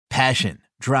Passion,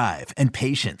 drive, and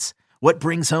patience. What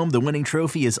brings home the winning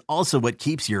trophy is also what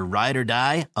keeps your ride or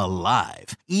die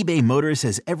alive. eBay Motors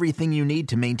has everything you need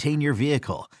to maintain your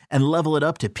vehicle and level it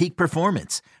up to peak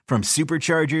performance, from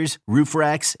superchargers, roof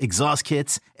racks, exhaust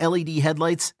kits, LED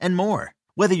headlights, and more.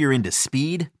 Whether you're into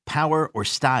speed, power, or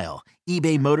style,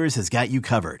 eBay Motors has got you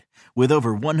covered. With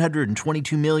over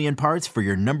 122 million parts for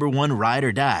your number one ride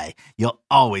or die, you'll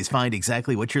always find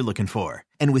exactly what you're looking for.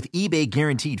 And with eBay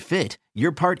Guaranteed Fit,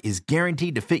 your part is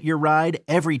guaranteed to fit your ride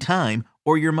every time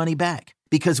or your money back.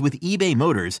 Because with eBay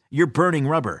Motors, you're burning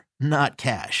rubber, not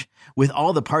cash. With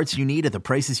all the parts you need at the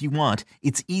prices you want,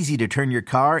 it's easy to turn your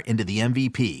car into the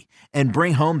MVP and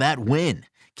bring home that win.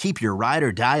 Keep your ride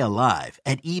or die alive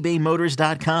at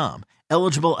ebaymotors.com.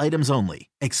 Eligible items only.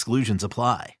 Exclusions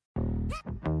apply.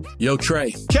 Yo,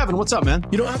 Trey. Kevin, what's up, man?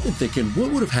 You know, I've been thinking,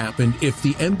 what would have happened if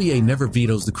the NBA never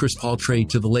vetoes the Chris Paul trade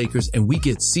to the Lakers and we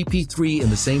get CP3 in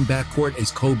the same backcourt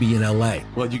as Kobe in LA?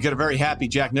 Well, you get a very happy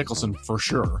Jack Nicholson for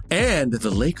sure. And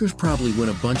the Lakers probably win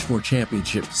a bunch more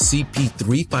championships.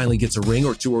 CP3 finally gets a ring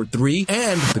or two or three,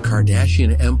 and the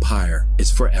Kardashian empire is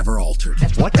forever altered.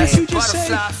 What did you just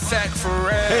say?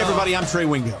 Hey, everybody, I'm Trey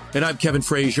Wingo. And I'm Kevin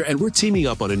Frazier, and we're teaming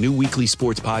up on a new weekly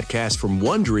sports podcast from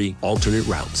Wondery, Alternate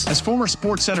Routes. As former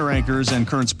Sports Center anchors and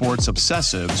current sports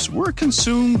obsessives, we're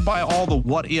consumed by all the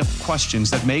what-if questions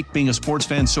that make being a sports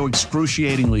fan so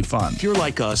excruciatingly fun. If you're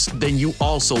like us, then you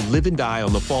also live and die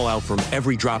on the fallout from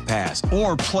every drop pass.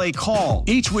 Or play call.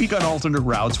 Each week on Alternate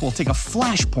Routes, we'll take a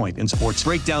flashpoint in sports,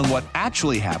 break down what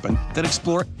actually happened, then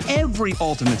explore every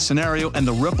alternate scenario and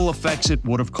the ripple effects it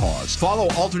would have caused. Follow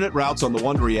Alternate Routes on the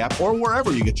Wondery app or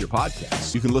wherever you get your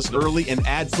podcasts. You can listen early and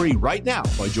ad-free right now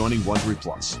by joining Wondery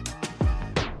Plus.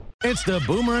 It's the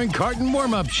Boomer and Carton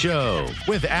warm-up show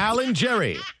with Al and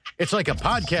Jerry. It's like a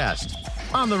podcast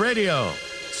on the radio,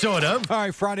 sort of. All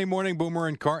right, Friday morning, Boomer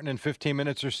and Carton in 15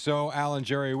 minutes or so. Al and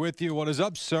Jerry with you. What is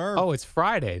up, sir? Oh, it's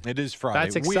Friday. It is Friday.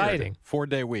 That's exciting. Weird.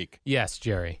 4-day week. Yes,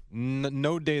 Jerry.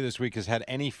 No day this week has had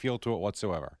any feel to it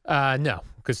whatsoever. No,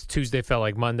 because Tuesday felt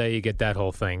like Monday. You get that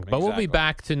whole thing. But we'll be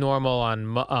back to normal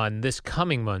on this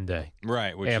coming Monday.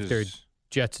 Right, which after is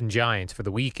Jets and Giants for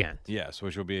the weekend. Yes,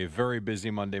 which will be a very busy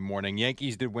Monday morning.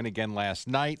 Yankees did win again last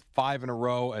night, 5 in a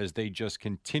row, as they just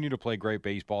continue to play great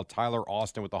baseball. Tyler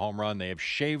Austin with the home run. They have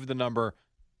shaved the number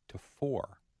to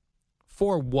 4.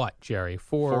 For what, Jerry?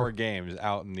 4 games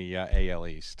out in the AL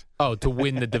East. Oh, to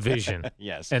win the division.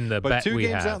 Yes. And the but bet 2 we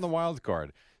games have. out in the wild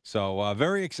card. So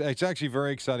it's actually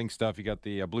very exciting stuff. You got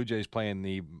the Blue Jays playing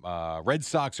the Red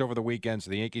Sox over the weekend,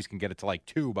 so the Yankees can get it to like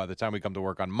 2 by the time we come to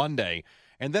work on Monday.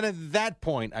 And then at that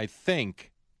point, I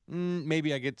think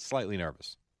maybe I get slightly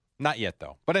nervous. Not yet,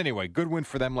 though. But anyway, good win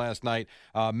for them last night.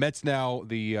 Mets now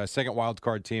the second wild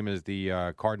card team, as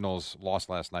the Cardinals lost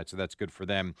last night, so that's good for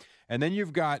them. And then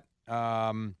you've got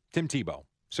Tim Tebow.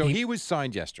 So he was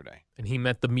signed yesterday. And he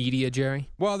met the media,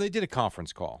 Jerry? Well, they did a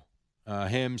conference call.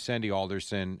 Him, Sandy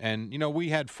Alderson, and we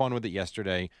had fun with it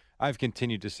yesterday. I've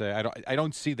continued to say I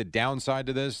don't see the downside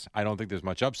to this. I don't think there's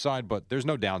much upside, but there's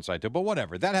no downside to it. But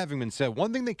whatever. That having been said,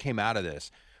 one thing that came out of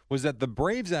this was that the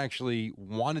Braves actually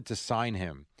wanted to sign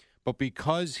him, but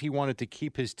because he wanted to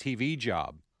keep his TV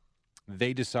job,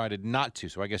 they decided not to.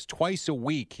 So I guess twice a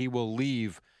week he will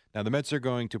leave. Now, the Mets are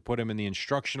going to put him in the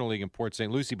instructional league in Port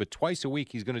St. Lucie, but twice a week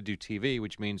he's going to do TV,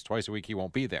 which means twice a week he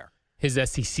won't be there. His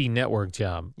SEC network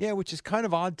job. Yeah, which is kind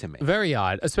of odd to me. Very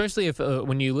odd, especially if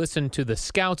when you listen to the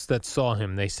scouts that saw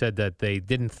him, they said that they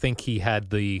didn't think he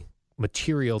had the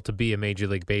material to be a Major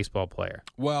League Baseball player.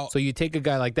 Well, so you take a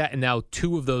guy like that, and now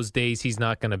 2 of those days he's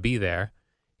not going to be there.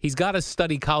 He's got to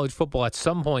study college football at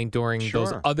some point during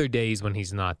those other days when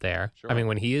he's not there. Sure. I mean,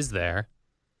 when he is there.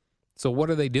 So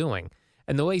what are they doing?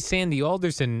 And the way Sandy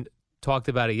Alderson talked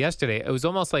about it yesterday, it was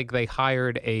almost like they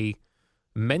hired a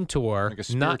mentor, like a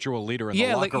spiritual leader in the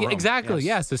locker room. Exactly.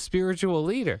 Yes, a spiritual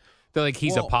leader. They're like,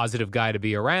 he's a positive guy to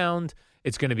be around.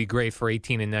 It's going to be great for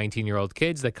 18 and 19-year-old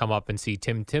kids that come up and see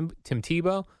Tim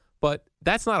Tebow. But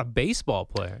that's not a baseball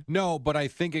player. No, but I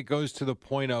think it goes to the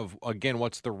point of, again,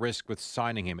 what's the risk with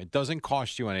signing him? It doesn't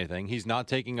cost you anything. He's not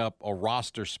taking up a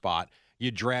roster spot.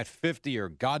 You draft 50 or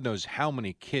God knows how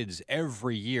many kids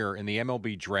every year in the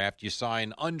MLB draft. You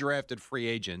sign undrafted free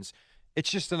agents. It's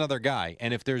just another guy.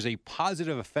 And if there's a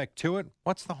positive effect to it,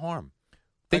 what's the harm?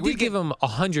 They did give him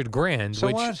 $100,000.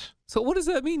 So what? So what does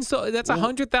that mean? So that's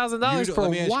 $100,000 for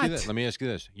what? Let me ask you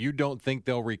this. You don't think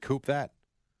they'll recoup that?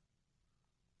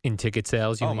 In ticket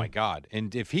sales, you mean? My God.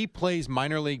 And if he plays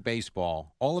minor league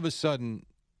baseball, all of a sudden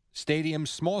stadiums,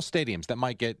 small stadiums that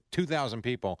might get 2,000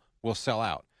 people will sell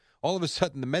out. All of a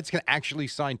sudden the Mets can actually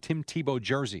sign Tim Tebow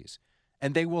jerseys,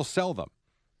 and they will sell them.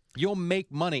 You'll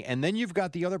make money. And then you've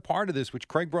got the other part of this, which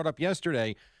Craig brought up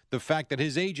yesterday, the fact that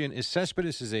his agent is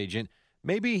Cespedes' agent.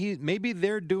 Maybe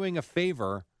they're doing a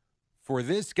favor for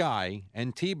this guy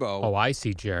and Tebow. Oh, I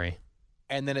see, Jerry.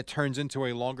 And then it turns into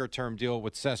a longer-term deal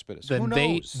with Cespedes. Who Then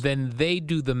knows? they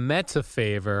do the Mets a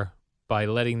favor by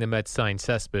letting the Mets sign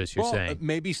Cespedes, you're saying.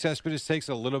 Maybe Cespedes takes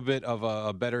a little bit of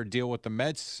a better deal with the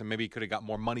Mets, and maybe he could have got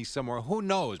more money somewhere. Who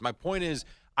knows? My point is,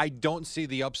 I don't see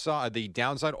the upside, the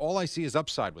downside. All I see is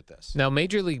upside with this. Now,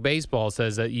 Major League Baseball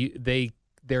says that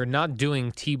they're not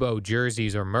doing Tebow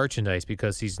jerseys or merchandise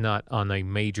because he's not on a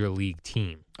major league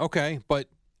team. Okay, but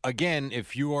again,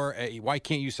 if you are, why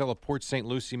can't you sell a Port St.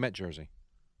 Lucie Met jersey?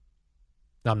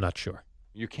 I'm not sure.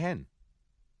 You can.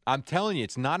 I'm telling you,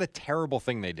 it's not a terrible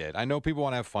thing they did. I know people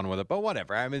want to have fun with it, but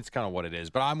whatever. I mean, it's kind of what it is.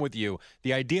 But I'm with you.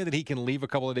 The idea that he can leave a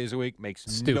couple of days a week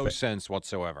makes no sense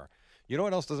whatsoever. You know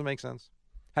what else doesn't make sense?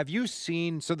 Have you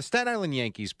seen – so the Staten Island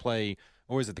Yankees play –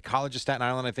 or is it the College of Staten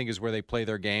Island, I think, is where they play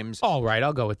their games. All right,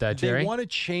 I'll go with that, Jerry. They want to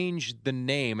change the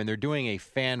name, and they're doing a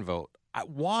fan vote.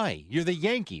 Why? You're the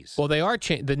Yankees. Well, they are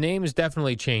the name is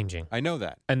definitely changing. I know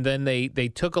that. And then they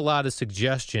took a lot of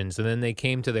suggestions, and then they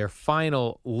came to their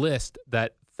final list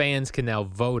that fans can now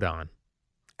vote on.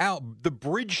 Al, the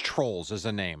Bridge Trolls is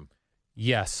a name.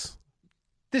 Yes.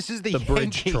 This is the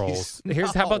Bridge Yankees. Trolls. No.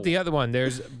 How about the other one?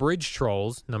 There's Bridge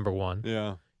Trolls, number one.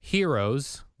 Yeah.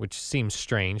 Heroes, which seems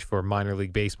strange for minor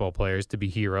league baseball players to be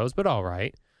heroes, but all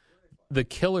right. The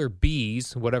Killer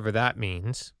Bees, whatever that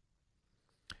means.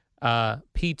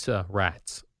 Pizza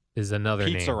Rats is another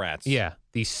name. Pizza Rats. Yeah,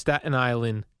 the Staten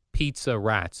Island Pizza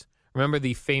Rats. Remember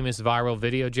the famous viral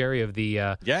video, Jerry, of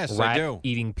the yes, I rat do.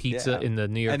 eating pizza in the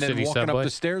New York and then City walking subway? up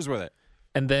the stairs with it.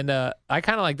 And then I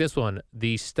kind of like this one,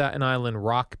 the Staten Island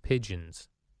Rock Pigeons.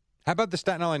 How about the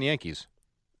Staten Island Yankees?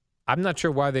 I'm not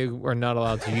sure why they were not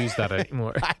allowed to use that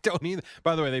anymore. I don't either.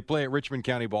 By the way, they play at Richmond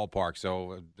County Ballpark,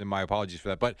 so my apologies for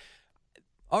that. But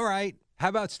all right, how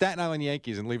about Staten Island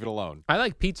Yankees and leave it alone? I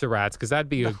like Pizza Rats because that'd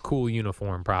be a cool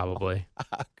uniform, probably.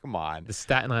 Come on. The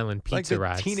Staten Island Pizza like the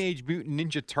Rats. Teenage Mutant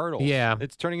Ninja Turtles. Yeah.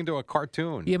 It's turning into a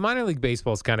cartoon. Yeah, minor league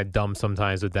baseball's kind of dumb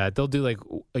sometimes with that. They'll do like,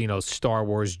 Star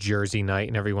Wars jersey night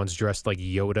and everyone's dressed like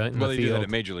Yoda in Well, the they field. do that at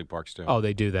Major League Parks, too. Oh,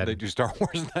 they do that. They do Star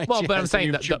Wars night. Well, but I'm saying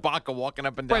you have that Chewbacca walking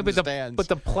up and down the stands. But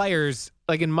the players,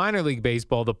 like in minor league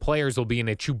baseball, the players will be in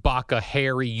a Chewbacca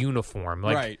hairy uniform.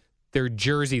 Like right. Their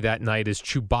jersey that night is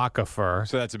Chewbacca fur.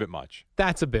 So that's a bit much.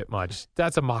 That's a bit much.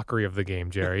 That's a mockery of the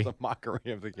game, Jerry. It's a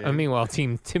mockery of the game. I mean, well,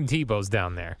 Tim Tebow's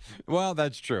down there. Well,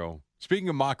 that's true. Speaking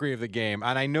of mockery of the game,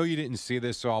 and I know you didn't see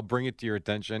this, so I'll bring it to your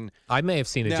attention. I may have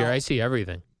seen it, Now, Jerry. I see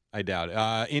everything. I doubt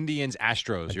it. Indians,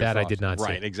 Astros. Your That I thoughts? did not see.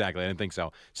 Right, exactly. I didn't think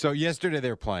so. So yesterday they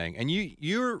were playing, and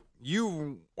you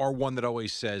are one that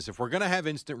always says, if we're going to have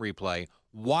instant replay,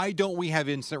 why don't we have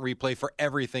instant replay for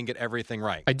everything, get everything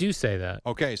right? I do say that.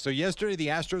 Okay, so yesterday the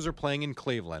Astros are playing in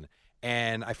Cleveland,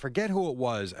 and I forget who it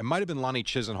was. It might have been Lonnie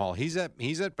Chisenhall. He's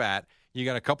at bat. You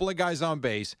got a couple of guys on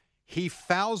base. He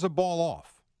fouls a ball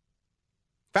off.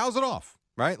 Fouls it off,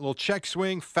 right? Little check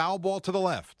swing, foul ball to the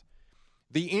left.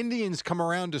 The Indians come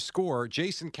around to score.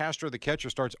 Jason Castro, the catcher,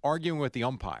 starts arguing with the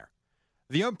umpire.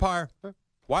 The umpire,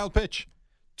 wild pitch.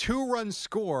 2-run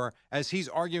score as he's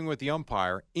arguing with the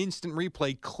umpire. Instant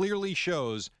replay clearly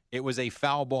shows it was a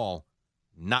foul ball,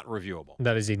 not reviewable.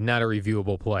 That is not a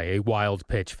reviewable play, a wild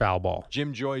pitch foul ball.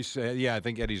 Jim Joyce, I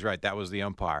think Eddie's right. That was the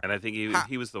umpire. And I think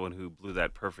he was the one who blew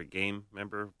that perfect game,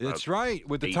 remember? That's right,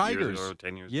 with the Tigers.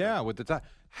 10 years yeah, ago. with the Tigers.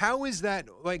 How is that,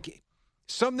 like,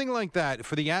 something like that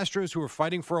for the Astros who are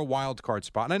fighting for a wild card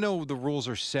spot? And I know the rules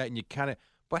are set and you kind of,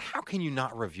 but how can you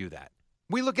not review that?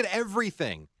 We look at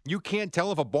everything. You can't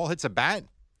tell if a ball hits a bat.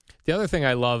 The other thing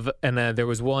I love, and there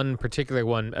was one particular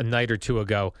one a night or two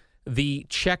ago, the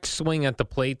check swing at the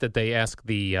plate that they asked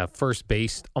the first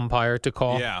base umpire to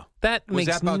call. Yeah. That Was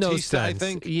makes that no Bautista, sense. I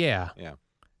think? Yeah. Yeah.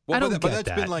 I don't but get that's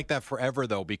that. been like that forever,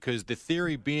 though, because the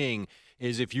theory being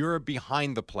is if you're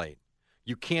behind the plate,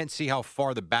 you can't see how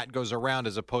far the bat goes around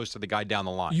as opposed to the guy down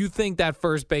the line. You think that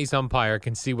first base umpire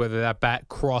can see whether that bat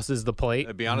crosses the plate?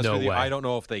 To be honest no with you, way. I don't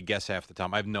know if they guess half the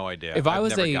time. I have no idea. If I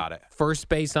was never a got it. first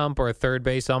base ump or a third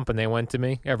base ump and they went to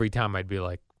me, every time I'd be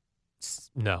like,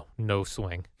 no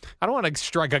swing. I don't want to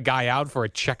strike a guy out for a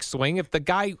check swing. If the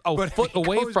guy But if foot he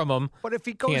away goes- from him, But if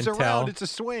he goes can't around, tell, it's a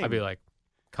swing. I'd be like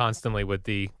constantly with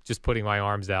the just putting my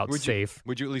arms out would safe.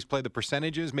 Would you at least play the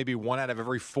percentages? Maybe 1 out of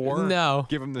every 4? No.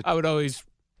 Give him the. I would always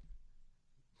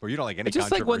Well, you don't like any It's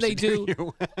just like when they controversy,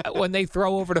 do you? when they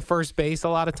throw over to first base a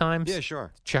lot of times. Yeah,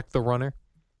 sure. Check the runner.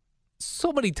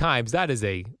 So many times that is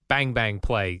a bang bang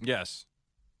play. Yes.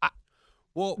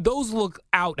 Well, those look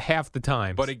out half the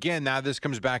time. but again, now this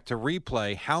comes back to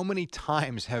replay. How many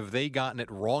times have they gotten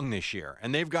it wrong this year?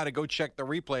 And they've got to go check the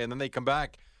replay, and then they come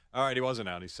back. All right, he wasn't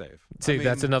out. He's safe. See,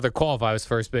 that's another call if I was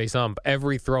first base ump.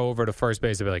 Every throw over to first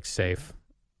base, I'd be like, safe.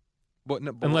 But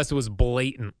Unless it was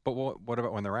blatant. But what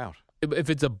about when they're out? If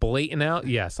it's a blatant out,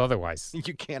 yes. Otherwise.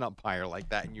 You can't umpire like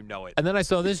that, and you know it. And then I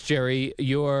saw this, Jerry,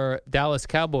 your Dallas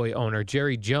Cowboy owner,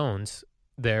 Jerry Jones,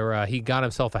 he got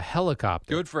himself a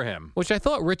helicopter. Good for him. Which I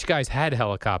thought rich guys had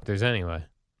helicopters anyway.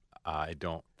 I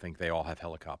don't think they all have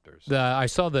helicopters. I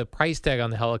saw the price tag on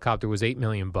the helicopter was $8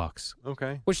 million.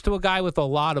 Okay. Which to a guy with a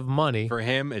lot of money. For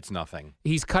him, it's nothing.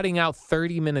 He's cutting out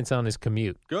 30 minutes on his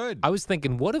commute. Good. I was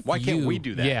thinking, Why can't we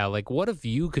do that? Yeah, like what if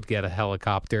you could get a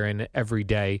helicopter in every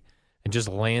day and just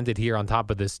land it here on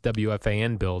top of this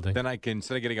WFAN building? Then I can,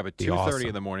 instead of getting up at 2:30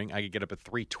 in the morning, I could get up at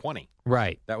 3:20.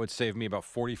 Right. That would save me about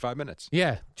 45 minutes.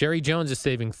 Yeah. Jerry Jones is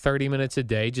saving 30 minutes a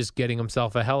day just getting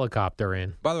himself a helicopter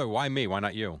in. By the way, why me? Why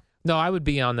not you? No, I would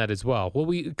be on that as well. Well,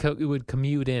 we would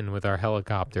commute in with our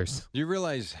helicopters. Do you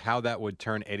realize how that would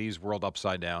turn Eddie's world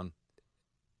upside down?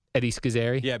 Eddie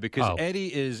Schizzeri? Yeah, because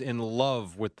Eddie is in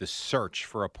love with the search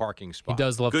for a parking spot. He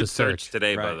does love Good the search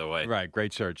today, right, by the way. Right,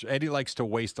 great search. Eddie likes to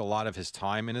waste a lot of his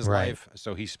time in his life,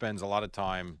 so he spends a lot of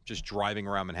time just driving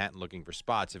around Manhattan looking for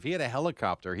spots. If he had a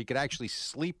helicopter, he could actually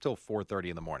sleep till 4:30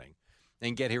 in the morning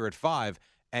and get here at 5,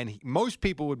 and most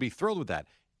people would be thrilled with that.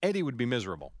 Eddie would be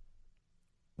miserable.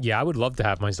 Yeah, I would love to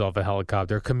have myself a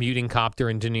helicopter, a commuting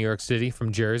copter into New York City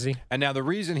from Jersey. And now the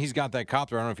reason he's got that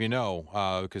copter, I don't know if you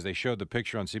know, because they showed the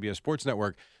picture on CBS Sports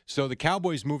Network. So the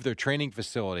Cowboys moved their training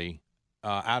facility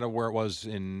out of where it was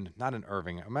not in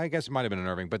Irving. I guess it might have been in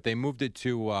Irving, but they moved it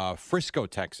to Frisco,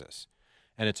 Texas.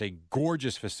 And it's a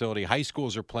gorgeous facility. High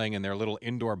schools are playing in their little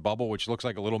indoor bubble, which looks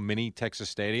like a little mini Texas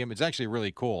Stadium. It's actually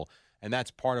really cool. And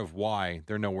that's part of why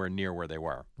they're nowhere near where they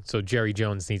were. So Jerry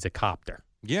Jones needs a copter.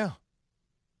 Yeah.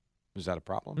 Is that a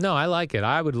problem? No, I like it.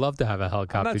 I would love to have a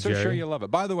helicopter, I'm not so Jerry. sure you love it.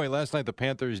 By the way, last night the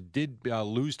Panthers did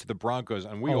lose to the Broncos,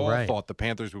 and we all thought the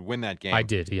Panthers would win that game. I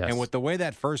did, yes. And with the way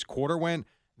that first quarter went,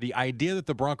 the idea that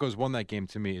the Broncos won that game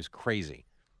to me is crazy.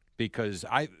 Because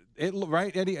Eddie, it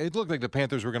looked like the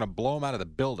Panthers were going to blow them out of the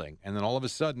building, and then all of a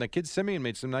sudden, the kid Simeon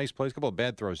made some nice plays, a couple of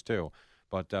bad throws too.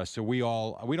 But so we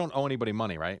don't owe anybody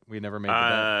money, right? We never made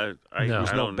the bet. No.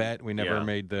 There's no bet. We never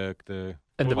made the.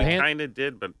 And we kind of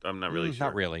did, but I'm not really sure.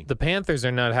 Not really. The Panthers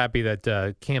are not happy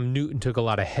that Cam Newton took a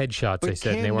lot of headshots, they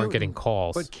said, and they weren't getting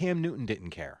calls. But Cam Newton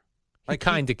didn't care. He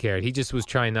kind of cared. He just was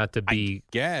trying not to be.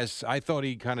 I thought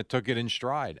he kind of took it in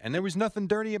stride, and there was nothing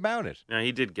dirty about it. No,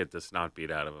 he did get the snot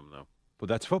beat out of him, though. Well,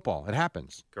 that's football. It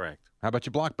happens. Correct. How about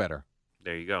you block better?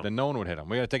 There you go. Then no one would hit him.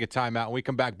 We got to take a timeout. When we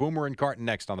come back, Boomer and Carton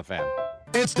next on the Fan.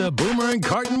 It's the Boomer and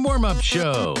Carton warm-up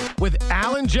show with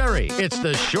Al and Jerry. It's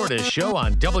the shortest show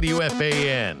on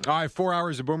WFAN. All right, 4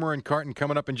 hours of Boomer and Carton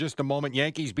coming up in just a moment.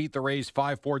 Yankees beat the Rays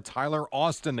 5-4. Tyler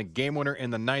Austin, the game winner in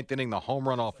the ninth inning, the home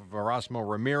run off of Erasmo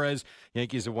Ramirez.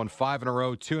 Yankees have won 5 in a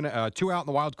row, two out in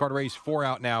the wild card race, 4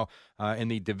 out now in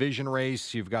the division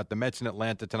race. You've got the Mets in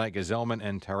Atlanta tonight. Gesellman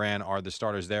and Teheran are the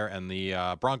starters there, and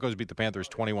the Broncos beat the Panthers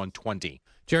 21-20.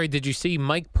 Jerry, did you see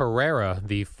Mike Pereira,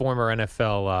 the former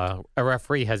NFL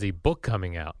referee, has a book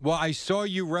coming out? Well, I saw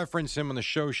you reference him on the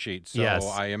show sheet, so yes.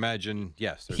 I imagine,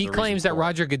 yes. He claims that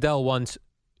Roger Goodell once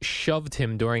shoved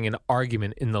him during an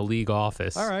argument in the league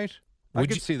office. All right. I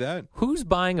could see that. Who's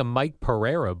buying a Mike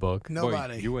Pereira book?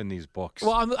 Nobody. Boy, you in these books.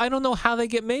 Well, I don't know how they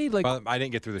get made. Like, I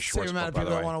didn't get through the Schwartz Same amount book, of people by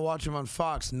the that way. want to watch him on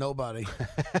Fox. Nobody.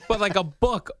 but like a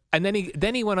book, and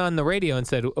then he went on the radio and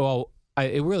said, "Well,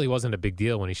 it really wasn't a big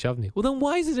deal when he shoved me." Well, then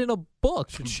why is it in a book?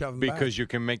 Should shove him Because you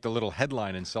can make the little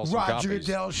headline and sell some Roger copies.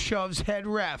 Goodell shoves head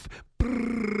ref.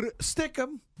 Brrr, stick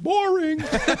him. Boring.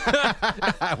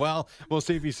 Well, we'll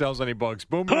see if he sells any books.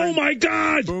 Boomer my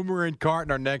God! Boomer and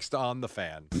Carton are next on the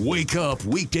Fan. Wake up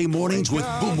weekday mornings with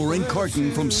Boomer and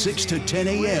Carton from 6 to 10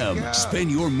 a.m.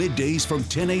 Spend your middays from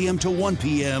 10 a.m. to 1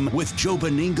 p.m. with Joe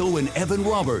Beningo and Evan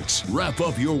Roberts. Wrap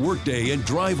up your workday and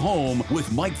drive home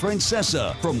with Mike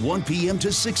Francesa from 1 p.m. to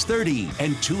 6:30.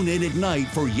 And tune in at night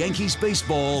for Yankees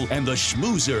baseball and the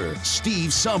schmoozer,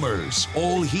 Steve Summers.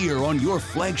 All here on your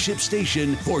flagship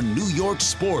station for New York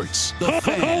sports. The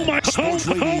Fan, Sports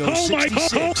Radio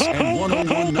 66 and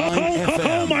 101.9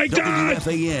 FM,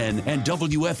 WFAN and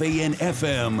WFAN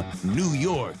FM, New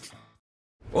York.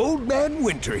 Old Man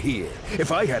Winter here.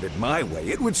 If I had it my way,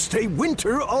 it would stay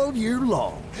winter all year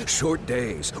long. Short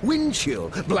days, wind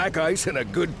chill, black ice, and a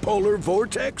good polar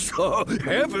vortex. Oh,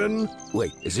 heaven!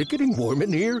 Wait, is it getting warm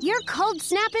in here? Your cold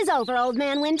snap is over, Old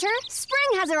Man Winter.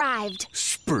 Spring has arrived.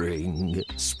 Spring? spring.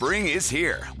 Spring is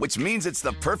here, which means it's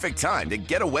the perfect time to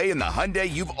get away in the Hyundai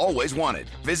you've always wanted.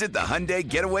 Visit the Hyundai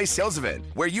Getaway Sales Event,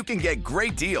 where you can get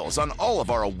great deals on all of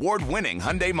our award-winning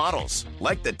Hyundai models,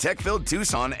 like the tech-filled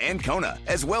Tucson and Kona,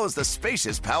 as well as the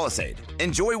spacious Palisade.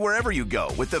 Enjoy wherever you go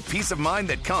with the peace of mind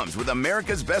that comes with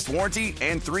America's best warranty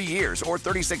and 3 years or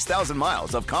 36,000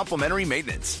 miles of complimentary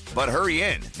maintenance. But hurry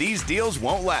in, these deals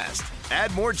won't last.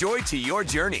 Add more joy to your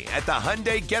journey at the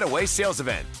Hyundai Getaway Sales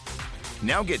Event.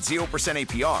 Now get 0%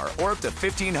 APR or up to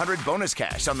 $1,500 bonus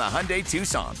cash on the Hyundai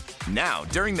Tucson. Now,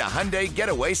 during the Hyundai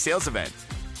Getaway Sales Event.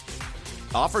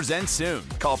 Offers end soon.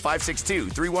 Call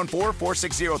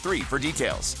 562-314-4603 for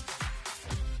details.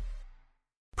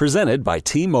 Presented by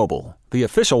T-Mobile, the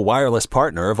official wireless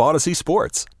partner of Odyssey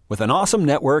Sports. With an awesome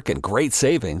network and great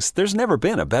savings, there's never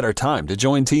been a better time to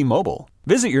join T-Mobile.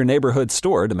 Visit your neighborhood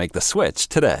store to make the switch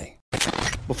today.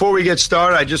 Before we get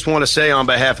started, I just want to say on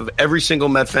behalf of every single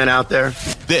Met fan out there,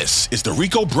 this is the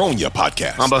Rico Bronya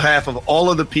Podcast. On behalf of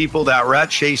all of the people that were at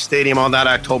Chase Stadium on that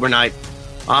October night,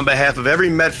 on behalf of every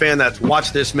Met fan that's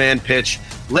watched this man pitch,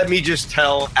 let me just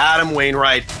tell Adam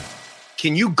Wainwright,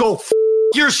 can you go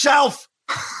yourself?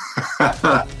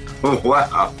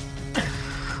 Wow.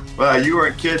 Wow, you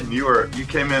weren't kidding. You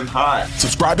came in hot.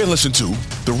 Subscribe and listen to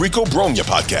the Rico Bronya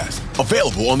Podcast,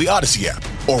 available on the Odyssey app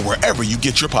or wherever you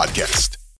get your podcast.